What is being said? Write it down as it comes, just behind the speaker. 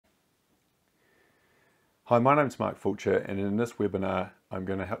Hi, my name's Mark Fulcher, and in this webinar I'm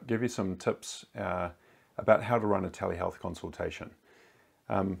going to give you some tips about how to run a telehealth consultation.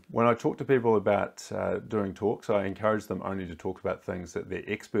 When I talk to people about doing talks, I encourage them only to talk about things that they're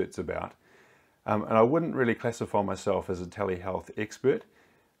experts about. And I wouldn't really classify myself as a telehealth expert,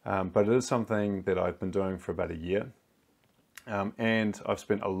 but it is something that I've been doing for about a year. And I've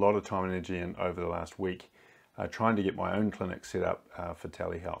spent a lot of time and energy in over the last week trying to get my own clinic set up for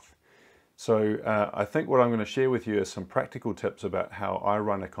telehealth. So I think what I'm going to share with you is some practical tips about how I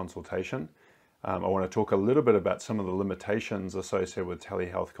run a consultation. I want to talk a little bit about some of the limitations associated with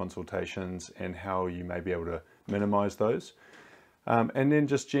telehealth consultations and how you may be able to minimize those. And then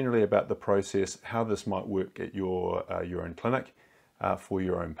just generally about the process, how this might work at your own clinic for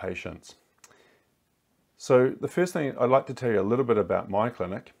your own patients. So the first thing I'd like to tell you a little bit about my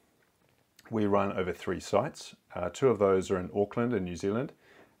clinic. We run over 3 sites. 2 of those are in Auckland in New Zealand.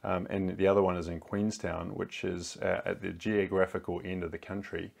 And the other one is in Queenstown, which is at the geographical end of the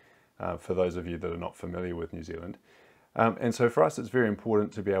country, for those of you that are not familiar with New Zealand. And so for us, it's very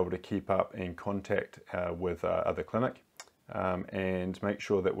important to be able to keep up in contact with other clinic and make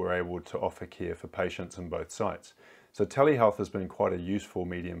sure that we're able to offer care for patients in both sites. So telehealth has been quite a useful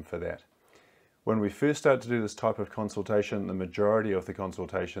medium for that. When we first started to do this type of consultation, the majority of the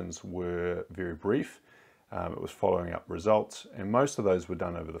consultations were very brief. It was following up results, and most of those were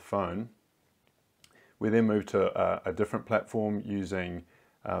done over the phone. We then moved to a different platform using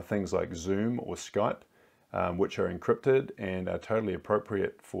things like Zoom or Skype, which are encrypted and are totally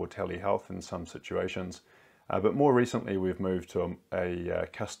appropriate for telehealth in some situations. But more recently, we've moved to a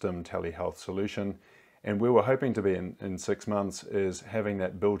custom telehealth solution, and where we're hoping to be in 6 months is having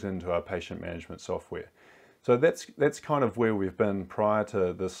that built into our patient management software. So that's kind of where we've been prior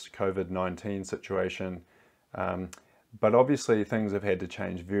to this COVID-19 situation. But obviously things have had to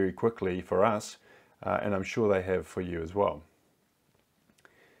change very quickly for us, and I'm sure they have for you as well.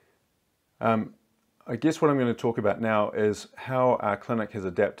 I guess what I'm going to talk about now is how our clinic has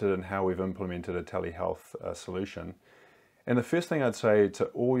adapted and how we've implemented a telehealth solution. And the first thing I'd say to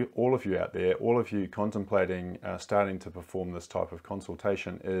all of you out there, all of you contemplating starting to perform this type of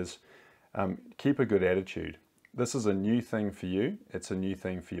consultation is keep a good attitude. This is a new thing for you. It's a new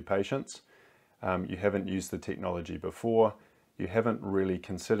thing for your patients. You haven't used the technology before, you haven't really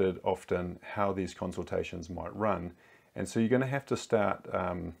considered often how these consultations might run, and so you're going to have to start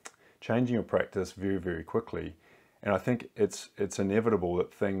changing your practice very, very quickly, and I think it's inevitable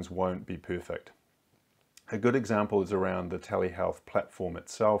that things won't be perfect. A good example is around the telehealth platform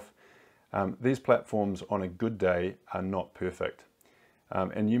itself. These platforms on a good day are not perfect,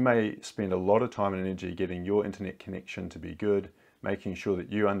 and you may spend a lot of time and energy getting your internet connection to be good, making sure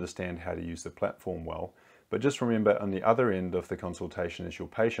that you understand how to use the platform well. But just remember, on the other end of the consultation is your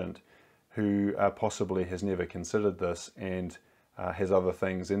patient who possibly has never considered this and has other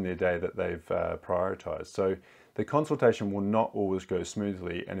things in their day that they've prioritized. So the consultation will not always go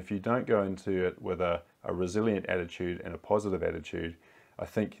smoothly, and if you don't go into it with a resilient attitude and a positive attitude, I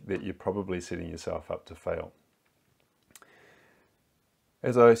think that you're probably setting yourself up to fail.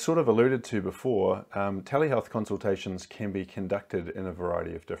 As I sort of alluded to before, telehealth consultations can be conducted in a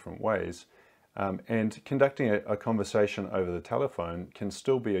variety of different ways, and conducting a conversation over the telephone can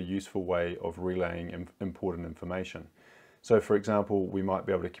still be a useful way of relaying important information. So for example, we might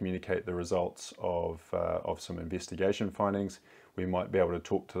be able to communicate the results of some investigation findings. We might be able to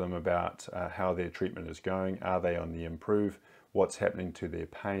talk to them about how their treatment is going, are they on the improve, what's happening to their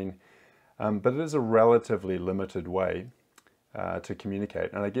pain, but it is a relatively limited way to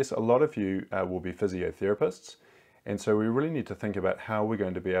communicate. And I guess a lot of you will be physiotherapists, and so we really need to think about how we're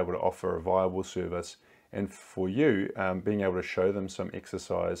going to be able to offer a viable service, and for you, being able to show them some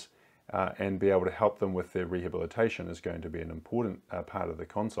exercise and be able to help them with their rehabilitation is going to be an important part of the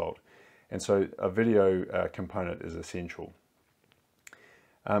consult. And so a video component is essential.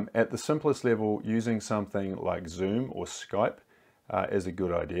 At the simplest level, using something like Zoom or Skype is a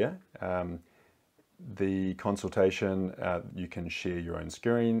good idea. The consultation, you can share your own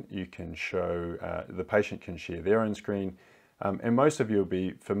screen, you can show, the patient can share their own screen, and most of you will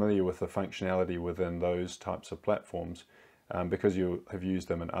be familiar with the functionality within those types of platforms because you have used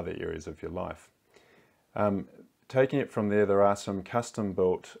them in other areas of your life. Taking it from there, there are some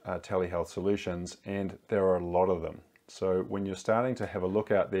custom-built telehealth solutions, and there are a lot of them. So when you're starting to have a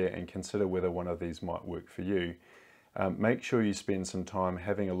look out there and consider whether one of these might work for you, make sure you spend some time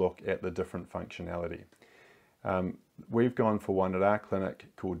having a look at the different functionality. We've gone for one at our clinic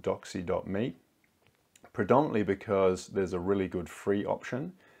called Doxy.me, predominantly because there's a really good free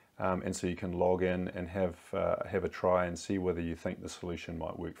option, and so you can log in and have a try and see whether you think the solution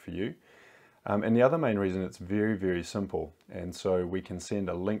might work for you. And the other main reason, it's very, very simple. And so we can send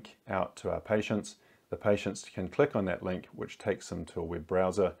a link out to our patients. The patients can click on that link, which takes them to a web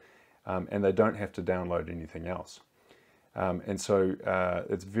browser, and they don't have to download anything else. And so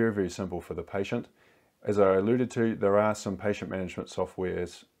it's very, very simple for the patient. As I alluded to, there are some patient management software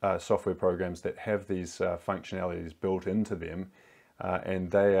programs that have these functionalities built into them,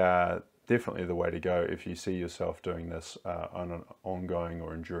 and they are definitely the way to go if you see yourself doing this on an ongoing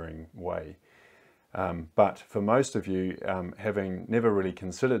or enduring way. But for most of you, having never really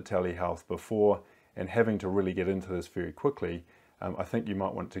considered telehealth before and having to really get into this very quickly, I think you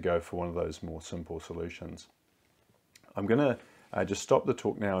might want to go for one of those more simple solutions. I'm going to just stop the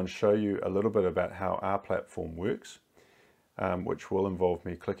talk now and show you a little bit about how our platform works, which will involve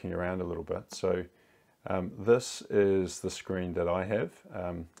me clicking around a little bit. So this is the screen that I have.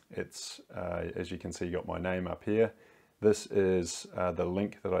 It's, as you can see, got my name up here. This is the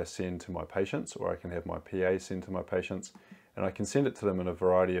link that I send to my patients, or I can have my PA send to my patients, and I can send it to them in a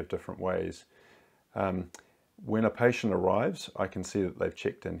variety of different ways. When a patient arrives, I can see that they've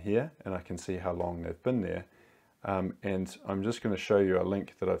checked in here, and I can see how long they've been there. And I'm just going to show you a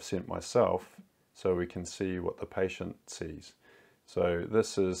link that I've sent myself so we can see what the patient sees. So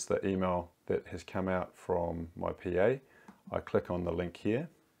this is the email that has come out from my PA. I click on the link here.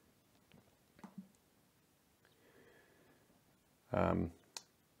 And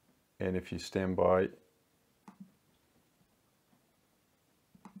if you stand by,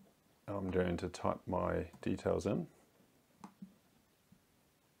 I'm going to type my details in.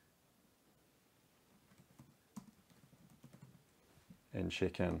 And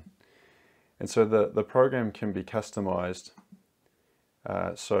check in. And so the program can be customized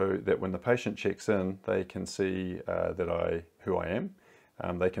so that when the patient checks in, they can see who I am.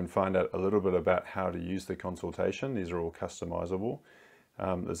 They can find out a little bit about how to use the consultation. These are all customizable.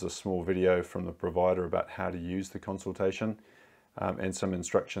 There's a small video from the provider about how to use the consultation, and some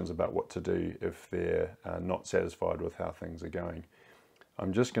instructions about what to do if they're not satisfied with how things are going.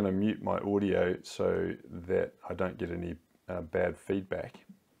 I'm just going to mute my audio so that I don't get any bad feedback.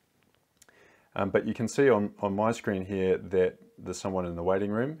 But you can see on my screen here that there's someone in the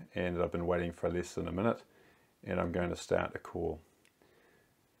waiting room, and I've been waiting for less than a minute, and I'm going to start a call.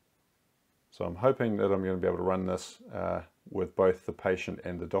 So I'm hoping that I'm going to be able to run this with both the patient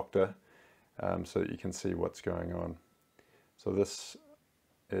and the doctor so that you can see what's going on. So this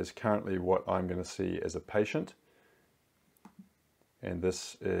is currently what I'm going to see as a patient, and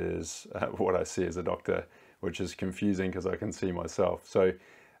this is what I see as a doctor, which is confusing because I can see myself. So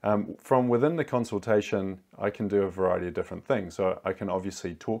from within the consultation, I can do a variety of different things. So I can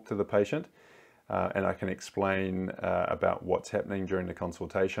obviously talk to the patient, and I can explain about what's happening during the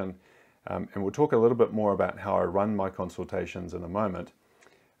consultation. And we'll talk a little bit more about how I run my consultations in a moment.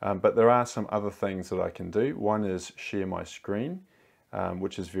 But there are some other things that I can do. One is share my screen,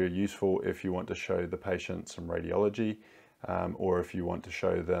 which is very useful if you want to show the patient some radiology, or if you want to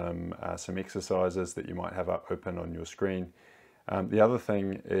show them some exercises that you might have open on your screen. The other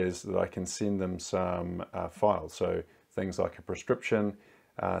thing is that I can send them some files, so things like a prescription,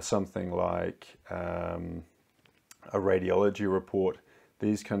 something like a radiology report.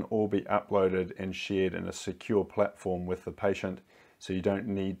 These can all be uploaded and shared in a secure platform with the patient, so you don't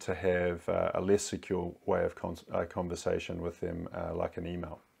need to have a less secure way of conversation with them like an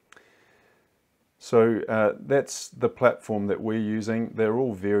email. So that's the platform that we're using. They're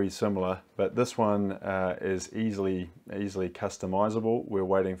all very similar, but this one is easily customizable. We're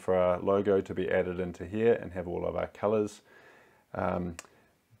waiting for our logo to be added into here and have all of our colors.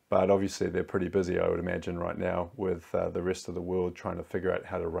 But obviously they're pretty busy, I would imagine, right now with the rest of the world trying to figure out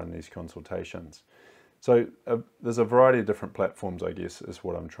how to run these consultations. So there's a variety of different platforms, I guess, is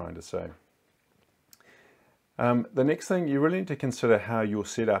what I'm trying to say. The next thing, you really need to consider how your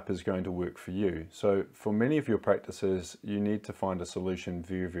setup is going to work for you. So for many of your practices, you need to find a solution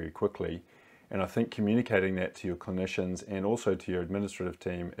very, very quickly. And I think communicating that to your clinicians and also to your administrative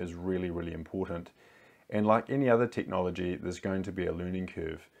team is really, really important. And like any other technology, there's going to be a learning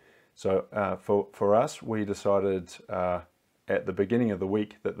curve. So for us, we decided at the beginning of the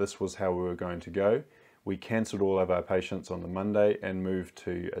week that this was how we were going to go. We cancelled all of our patients on the Monday and moved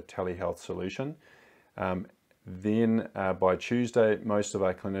to a telehealth solution. Then by Tuesday, most of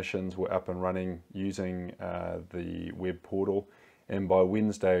our clinicians were up and running using the web portal. And by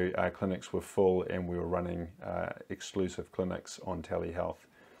Wednesday, our clinics were full and we were running exclusive clinics on telehealth.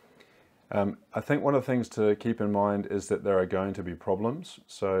 I think one of the things to keep in mind is that there are going to be problems.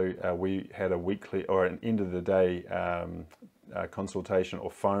 So we had a weekly or an end of the day consultation or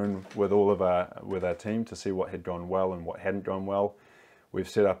phone with all of our team to see what had gone well and what hadn't gone well. We've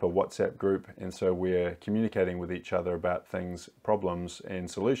set up a WhatsApp group, and so we're communicating with each other about things, problems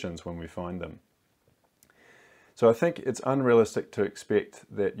and solutions when we find them. So I think it's unrealistic to expect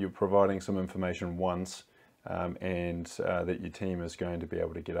that you're providing some information once and that your team is going to be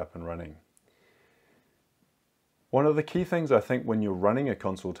able to get up and running. One of the key things I think when you're running a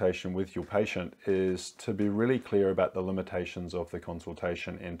consultation with your patient is to be really clear about the limitations of the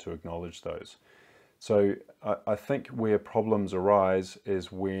consultation and to acknowledge those. So I think where problems arise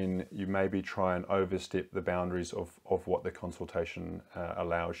is when you maybe try and overstep the boundaries of what the consultation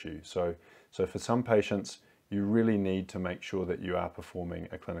allows you. So for some patients, you really need to make sure that you are performing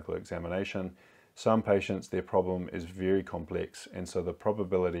a clinical examination. Some patients, their problem is very complex, and so the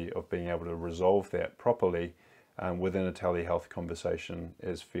probability of being able to resolve that properly within a telehealth conversation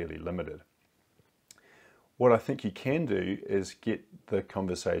is fairly limited. What I think you can do is get the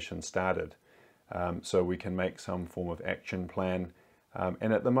conversation started. So we can make some form of action plan.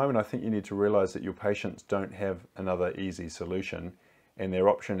 And at the moment, I think you need to realize that your patients don't have another easy solution, and their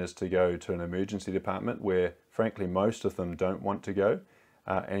option is to go to an emergency department where, frankly, most of them don't want to go.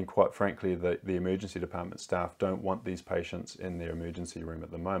 And quite frankly, the emergency department staff don't want these patients in their emergency room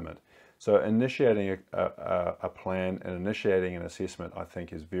at the moment. So initiating a plan and initiating an assessment, I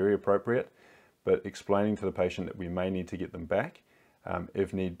think, is very appropriate, but explaining to the patient that we may need to get them back,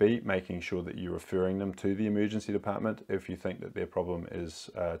 if need be, making sure that you're referring them to the emergency department if you think that their problem is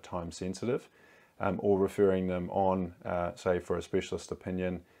time sensitive, or referring them on, say, for a specialist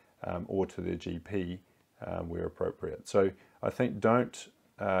opinion or to their GP where appropriate. So I think don't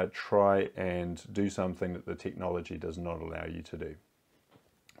try and do something that the technology does not allow you to do.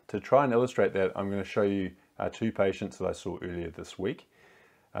 To try and illustrate that, I'm going to show you two patients that I saw earlier this week.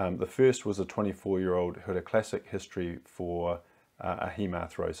 The first was a 24-year-old who had a classic history for a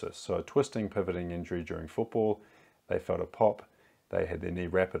hemarthrosis, so a twisting, pivoting injury during football. They felt a pop, they had their knee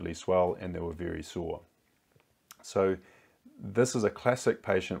rapidly swell, and they were very sore. So this is a classic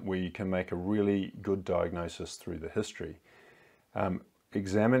patient where you can make a really good diagnosis through the history.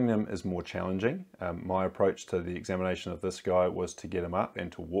 Examining them is more challenging. My approach to the examination of this guy was to get him up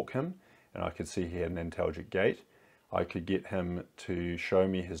and to walk him, and I could see he had an antalgic gait. I could get him to show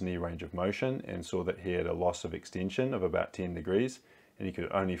me his knee range of motion and saw that he had a loss of extension of about 10 degrees, and he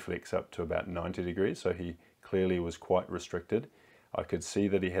could only flex up to about 90 degrees, so he clearly was quite restricted. I could see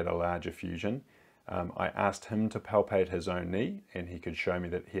that he had a large effusion. I asked him to palpate his own knee, and he could show me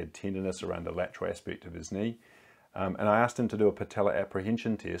that he had tenderness around the lateral aspect of his knee. And I asked him to do a patella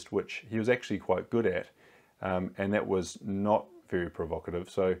apprehension test, which he was actually quite good at, and that was not very provocative,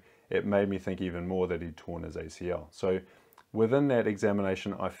 so it made me think even more that he'd torn his ACL. So within that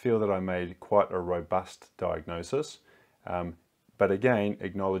examination, I feel that I made quite a robust diagnosis, but again,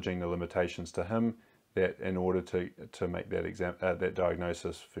 acknowledging the limitations to him, that in order to make that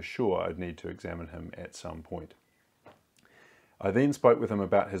diagnosis for sure, I'd need to examine him at some point. I then spoke with him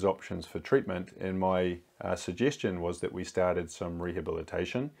about his options for treatment, and my suggestion was that we started some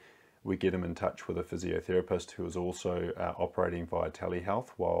rehabilitation. We get him in touch with a physiotherapist who is also operating via telehealth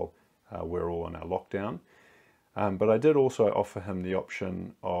while we're all on our lockdown. But I did also offer him the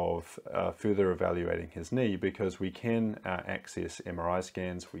option of further evaluating his knee, because we can access MRI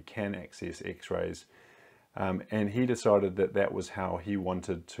scans, we can access x-rays, and he decided that that was how he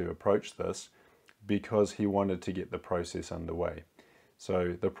wanted to approach this, because he wanted to get the process underway.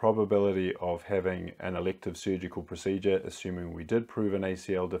 So the probability of having an elective surgical procedure, assuming we did prove an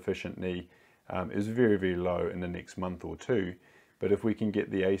ACL deficient knee, is very, very low in the next month or two. But if we can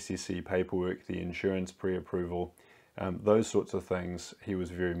get the ACC paperwork, the insurance pre-approval, those sorts of things, he was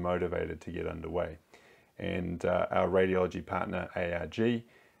very motivated to get underway. And our radiology partner, ARG,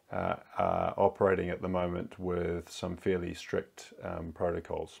 are operating at the moment with some fairly strict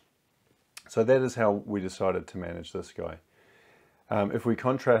protocols. So that is how we decided to manage this guy. If we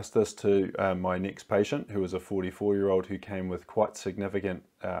contrast this to my next patient, who was a 44-year-old who came with quite significant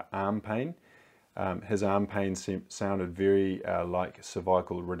arm pain. His arm pain sounded very like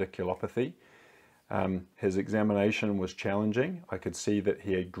cervical radiculopathy. His examination was challenging. I could see that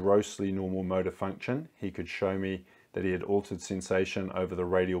he had grossly normal motor function. He could show me that he had altered sensation over the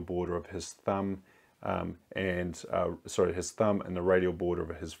radial border of his thumb his thumb and the radial border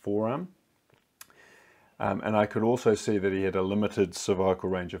of his forearm. And I could also see that he had a limited cervical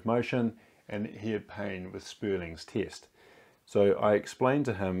range of motion, and he had pain with Sperling's test. So I explained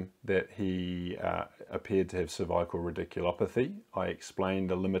to him that he appeared to have cervical radiculopathy. I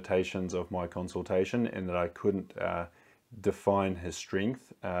explained the limitations of my consultation and that I couldn't define his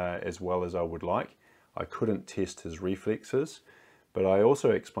strength as well as I would like. I couldn't test his reflexes, but I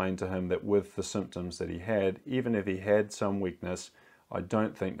also explained to him that with the symptoms that he had, even if he had some weakness, I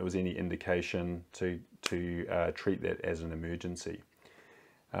don't think there was any indication to treat that as an emergency.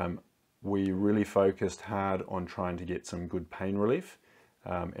 We really focused hard on trying to get some good pain relief,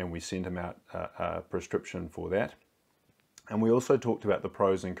 and we sent him out a prescription for that. And we also talked about the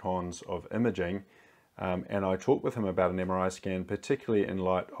pros and cons of imaging, and I talked with him about an MRI scan, particularly in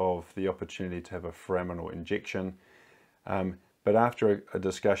light of the opportunity to have a foraminal injection. But after a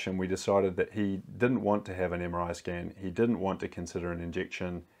discussion, we decided that he didn't want to have an MRI scan, he didn't want to consider an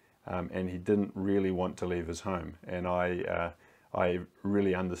injection, and he didn't really want to leave his home. And I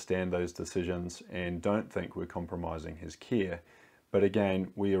really understand those decisions and don't think we're compromising his care. But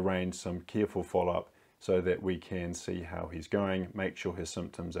again, we arranged some careful follow-up so that we can see how he's going, make sure his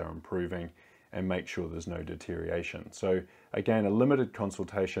symptoms are improving, and make sure there's no deterioration. So again, a limited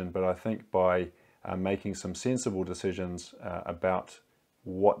consultation, but I think by making some sensible decisions about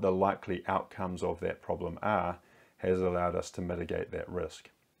what the likely outcomes of that problem are, has allowed us to mitigate that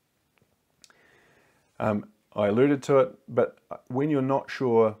risk. I alluded to it, but when you're not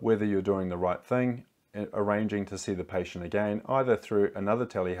sure whether you're doing the right thing, arranging to see the patient again, either through another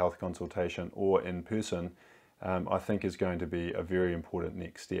telehealth consultation or in person, I think is going to be a very important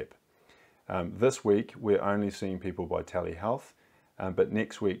next step. This week, we're only seeing people by telehealth, but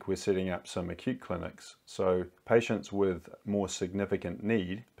next week we're setting up some acute clinics. So patients with more significant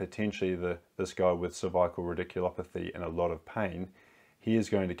need, potentially this guy with cervical radiculopathy and a lot of pain, he is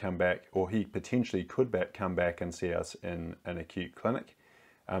going to come back, or he potentially could come back and see us in an acute clinic.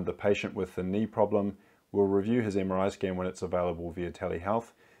 The patient with the knee problem will review his MRI scan when it's available via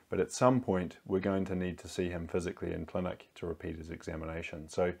telehealth, but at some point we're going to need to see him physically in clinic to repeat his examination.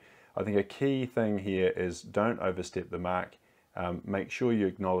 So I think a key thing here is don't overstep the mark. Make sure you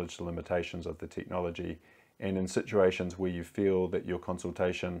acknowledge the limitations of the technology, and in situations where you feel that your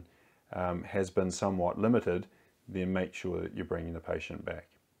consultation has been somewhat limited, then make sure that you're bringing the patient back.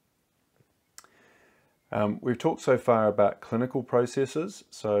 We've talked so far about clinical processes,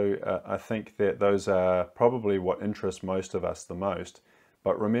 so I think that those are probably what interests most of us the most.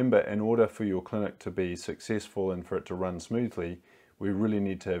 But remember, in order for your clinic to be successful and for it to run smoothly, we really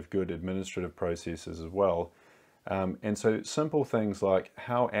need to have good administrative processes as well. And so simple things like,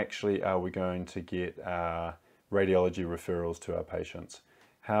 how actually are we going to get radiology referrals to our patients?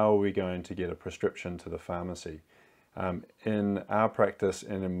 How are we going to get a prescription to the pharmacy? In our practice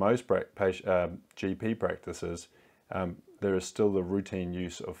and in most GP practices, there is still the routine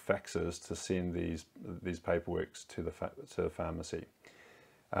use of faxes to send these paperworks to the pharmacy.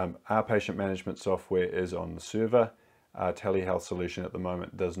 Our patient management software is on the server. Our telehealth solution at the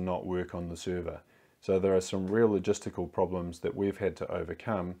moment does not work on the server. So there are some real logistical problems that we've had to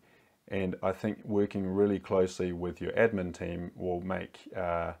overcome, and I think working really closely with your admin team will make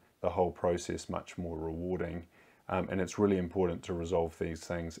the whole process much more rewarding. And it's really important to resolve these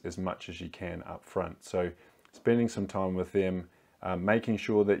things as much as you can up front. So spending some time with them, making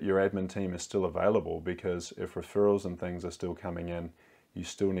sure that your admin team is still available, because if referrals and things are still coming in, you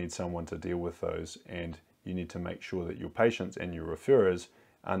still need someone to deal with those, and you need to make sure that your patients and your referrers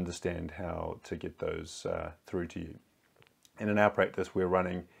understand how to get those through to you. And in our practice, we're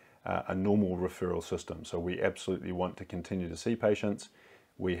running a normal referral system. So we absolutely want to continue to see patients.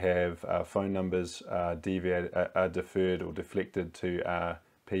 We have phone numbers deferred or deflected to our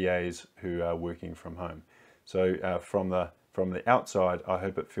PAs who are working from home. So from the outside, I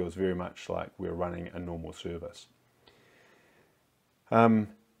hope it feels very much like we're running a normal service.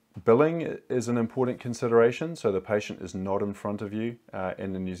 Billing is an important consideration, so the patient is not in front of you.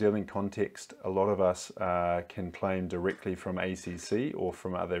 In the New Zealand context, a lot of us can claim directly from ACC or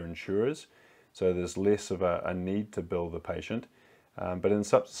from other insurers, so there's less of a need to bill the patient. But in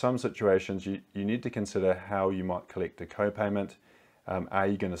some situations, you need to consider how you might collect a co-payment. Are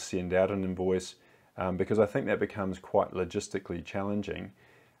you going to send out an invoice? Because I think that becomes quite logistically challenging.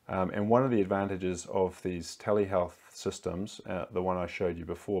 And one of the advantages of these telehealth systems, the one I showed you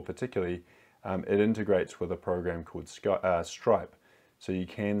before particularly, it integrates with a program called Stripe. So you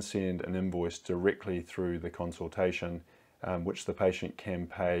can send an invoice directly through the consultation, which the patient can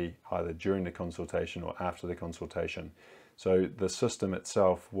pay either during the consultation or after the consultation. So the system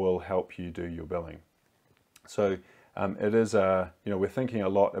itself will help you do your billing. So it is, we're thinking a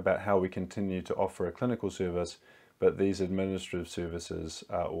lot about how we continue to offer a clinical service, but these administrative services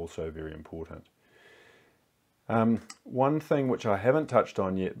are also very important. One thing which I haven't touched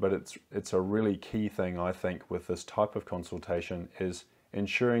on yet, but it's a really key thing I think with this type of consultation, is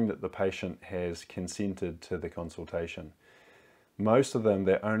ensuring that the patient has consented to the consultation. Most of them,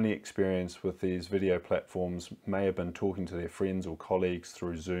 their only experience with these video platforms may have been talking to their friends or colleagues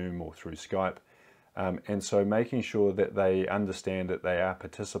through Zoom or through Skype. And so making sure that they understand that they are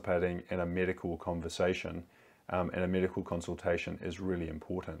participating in a medical conversation and a medical consultation is really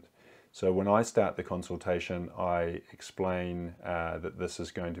important. So when I start the consultation, I explain that this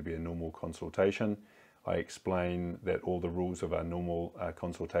is going to be a normal consultation. I explain that all the rules of our normal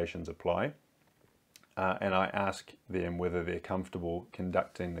consultations apply. And I ask them whether they're comfortable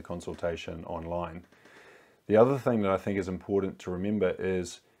conducting the consultation online. The other thing that I think is important to remember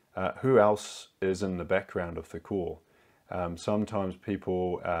is who else is in the background of the call. Sometimes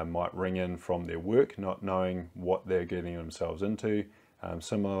people might ring in from their work, not knowing what they're getting themselves into.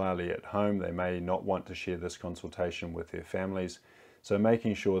 Similarly at home, they may not want to share this consultation with their families. So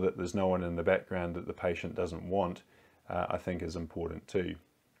making sure that there's no one in the background that the patient doesn't want, I think is important too.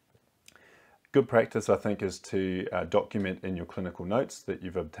 Good practice, I think, is to document in your clinical notes that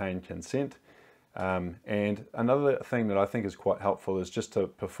you've obtained consent. And another thing that I think is quite helpful is just to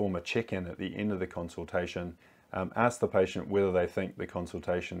perform a check-in at the end of the consultation. Ask the patient whether they think the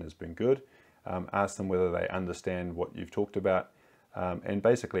consultation has been good. Ask them whether they understand what you've talked about. And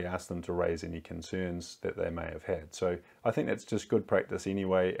basically ask them to raise any concerns that they may have had. So I think that's just good practice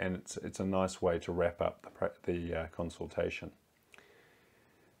anyway, and it's a nice way to wrap up the consultation.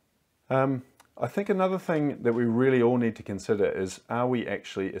 I think another thing that we really all need to consider is, are we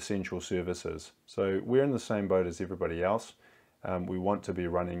actually essential services? So we're in the same boat as everybody else. We want to be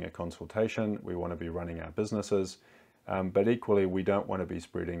running a consultation, we want to be running our businesses, but equally we don't want to be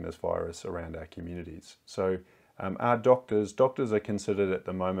spreading this virus around our communities. So our doctors are considered at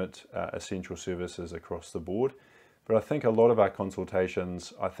the moment essential services across the board, but I think a lot of our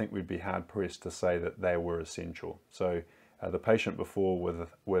consultations, I think we'd be hard pressed to say that they were essential. So the patient before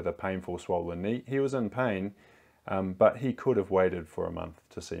with a painful swollen knee, he was in pain, but he could have waited for a month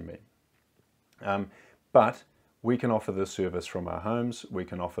to see me. But we can offer this service from our homes, we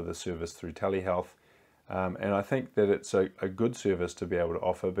can offer this service through telehealth, and I think that it's a good service to be able to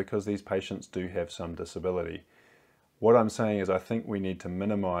offer because these patients do have some disability. What I'm saying is I think we need to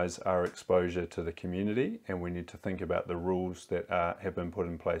minimize our exposure to the community, and we need to think about the rules that have been put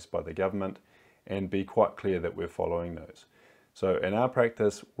in place by the government and be quite clear that we're following those. So in our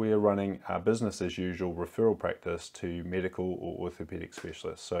practice, we're running our business as usual referral practice to medical or orthopedic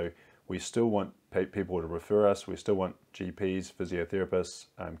specialists. So we still want people to refer us. We still want GPs, physiotherapists,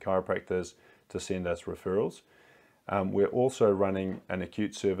 chiropractors to send us referrals. We're also running an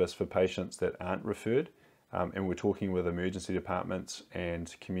acute service for patients that aren't referred. And we're talking with emergency departments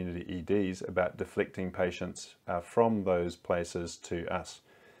and community EDs about deflecting patients from those places to us.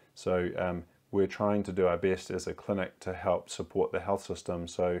 So we're trying to do our best as a clinic to help support the health system.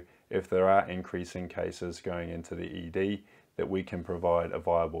 So if there are increasing cases going into the ED, that we can provide a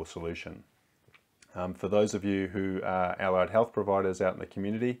viable solution. For those of you who are allied health providers out in the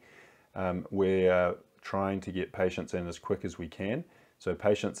community, we're trying to get patients in as quick as we can. So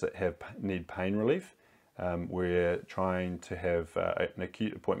patients that need pain relief, we're trying to have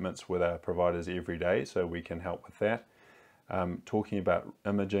acute appointments with our providers every day so we can help with that. Talking about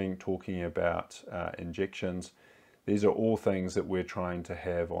imaging, talking about injections, these are all things that we're trying to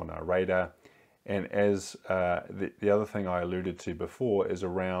have on our radar. And as the other thing I alluded to before is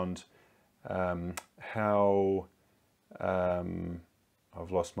around how,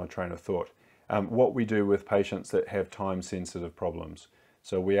 I've lost my train of thought, what we do with patients that have time-sensitive problems.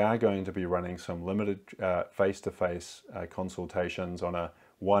 So we are going to be running some limited face-to-face consultations on a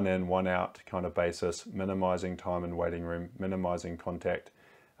one-in, one-out kind of basis, minimizing time in waiting room, minimizing contact,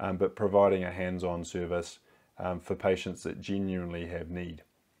 but providing a hands-on service for patients that genuinely have need.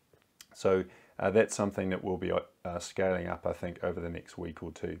 So that's something that we'll be scaling up, I think, over the next week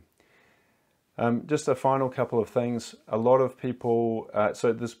or two. Just a final couple of things. A lot of people,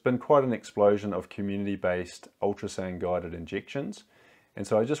 so there's been quite an explosion of community-based ultrasound-guided injections. And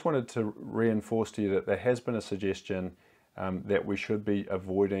so I just wanted to reinforce to you that there has been a suggestion that we should be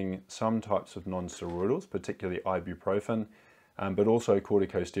avoiding some types of non-steroidals, particularly ibuprofen, but also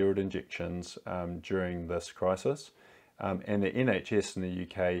corticosteroid injections during this crisis. And the NHS in the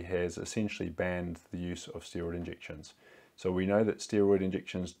UK has essentially banned the use of steroid injections. So we know that steroid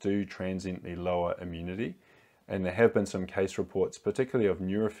injections do transiently lower immunity, and there have been some case reports, particularly of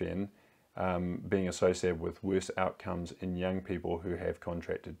Nurofen, being associated with worse outcomes in young people who have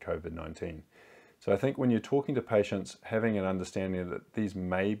contracted COVID-19. So I think when you're talking to patients, having an understanding that these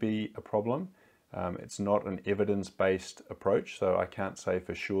may be a problem, it's not an evidence-based approach, so I can't say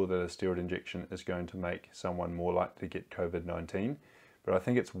for sure that a steroid injection is going to make someone more likely to get COVID-19, but I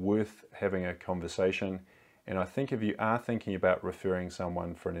think it's worth having a conversation. And I think if you are thinking about referring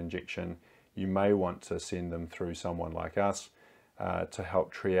someone for an injection, you may want to send them through someone like us. to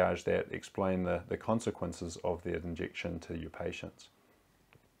help triage that, explain the consequences of that injection to your patients.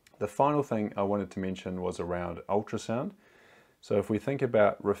 The final thing I wanted to mention was around ultrasound. So if we think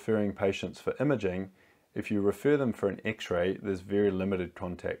about referring patients for imaging, if you refer them for an X-ray, there's very limited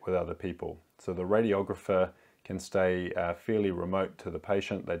contact with other people. So the radiographer can stay fairly remote to the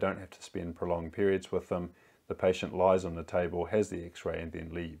patient. They don't have to spend prolonged periods with them. The patient lies on the table, has the X-ray, and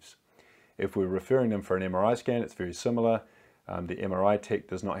then leaves. If we're referring them for an MRI scan, it's very similar. The MRI tech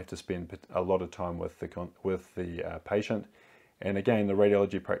does not have to spend a lot of time with the patient. And again, the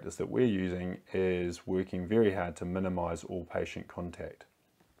radiology practice that we're using is working very hard to minimize all patient contact.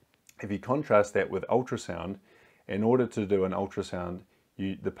 If you contrast that with ultrasound, in order to do an ultrasound,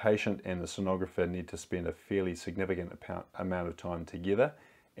 the patient and the sonographer need to spend a fairly significant amount of time together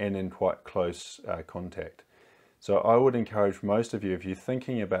and in quite close contact. So I would encourage most of you, if you're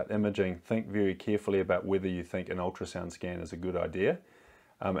thinking about imaging, think very carefully about whether you think an ultrasound scan is a good idea.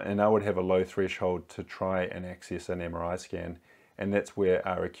 And I would have a low threshold to try and access an MRI scan. And that's where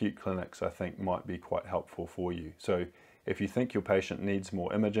our acute clinics, I think, might be quite helpful for you. So if you think your patient needs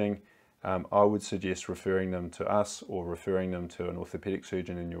more imaging, I would suggest referring them to us or referring them to an orthopedic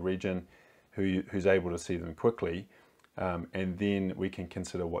surgeon in your region who's able to see them quickly. And then we can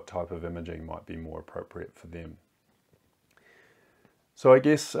consider what type of imaging might be more appropriate for them. So I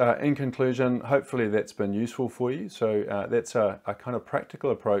guess in conclusion, hopefully that's been useful for you. So that's a kind of practical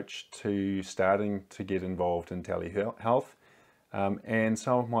approach to starting to get involved in telehealth and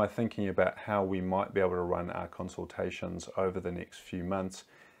some of my thinking about how we might be able to run our consultations over the next few months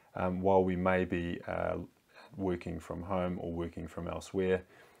while we may be working from home or working from elsewhere.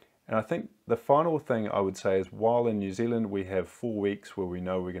 And I think the final thing I would say is while in New Zealand we have 4 weeks where we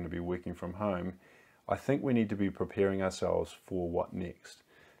know we're going to be working from home, I think we need to be preparing ourselves for what next.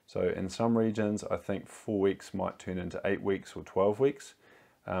 So in some regions, I think 4 weeks might turn into 8 weeks or 12 weeks.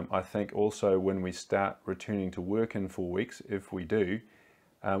 I think also when we start returning to work in 4 weeks, if we do,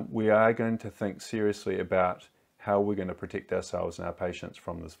 we are going to think seriously about how we're going to protect ourselves and our patients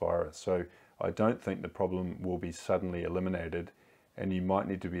from this virus. So I don't think the problem will be suddenly eliminated, and you might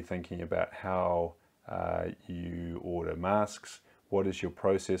need to be thinking about how you order masks, what is your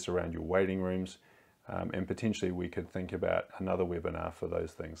process around your waiting rooms, and potentially we could think about another webinar for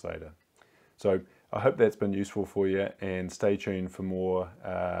those things later. So I hope that's been useful for you, and stay tuned for more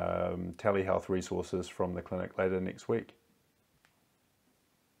telehealth resources from the clinic later next week.